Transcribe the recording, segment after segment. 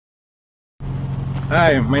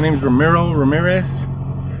Hi, my name is Ramiro Ramirez.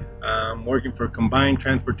 I'm working for Combined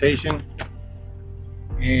Transportation.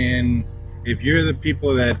 And if you're the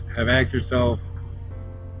people that have asked yourself,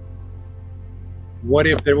 what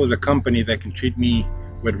if there was a company that can treat me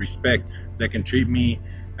with respect, that can treat me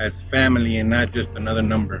as family and not just another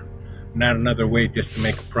number, not another way just to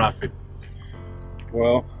make a profit?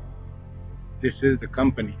 Well, this is the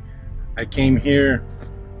company. I came here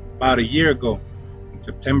about a year ago in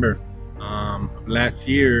September of last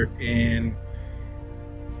year, and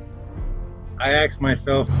I asked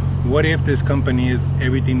myself, what if this company is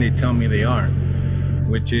everything they tell me they are,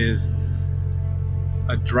 which is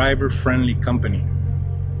a driver-friendly company.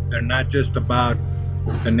 They're not just about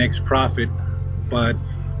the next profit, but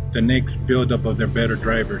the next buildup of their better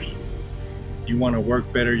drivers. You want to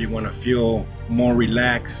work better, you want to feel more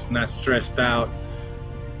relaxed, not stressed out.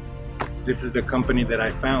 This is the company that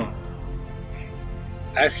I found.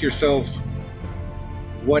 Ask yourselves,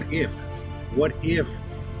 what if? What if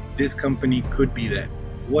this company could be that?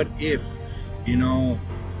 What if,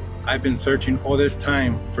 I've been searching all this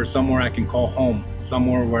time for somewhere I can call home,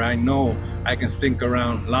 somewhere where I know I can stick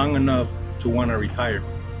around long enough to want to retire.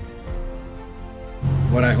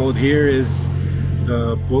 What I hold here is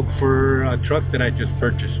the book for a truck that I just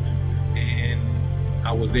purchased. And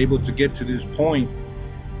I was able to get to this point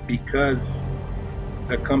because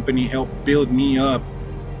the company helped build me up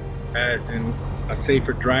as a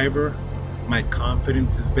safer driver. My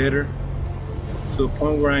confidence is better, to the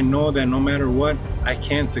point where I know that no matter what, I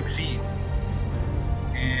can succeed.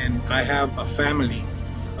 And I have a family,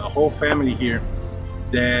 a whole family here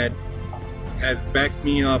that has backed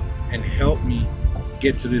me up and helped me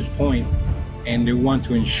get to this point. And they want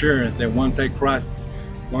to ensure that once I've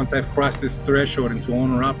crossed this threshold into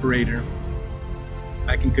owner-operator,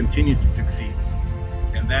 I can continue to succeed.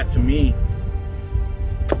 And that, to me,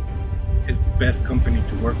 is the best company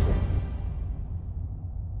to work for.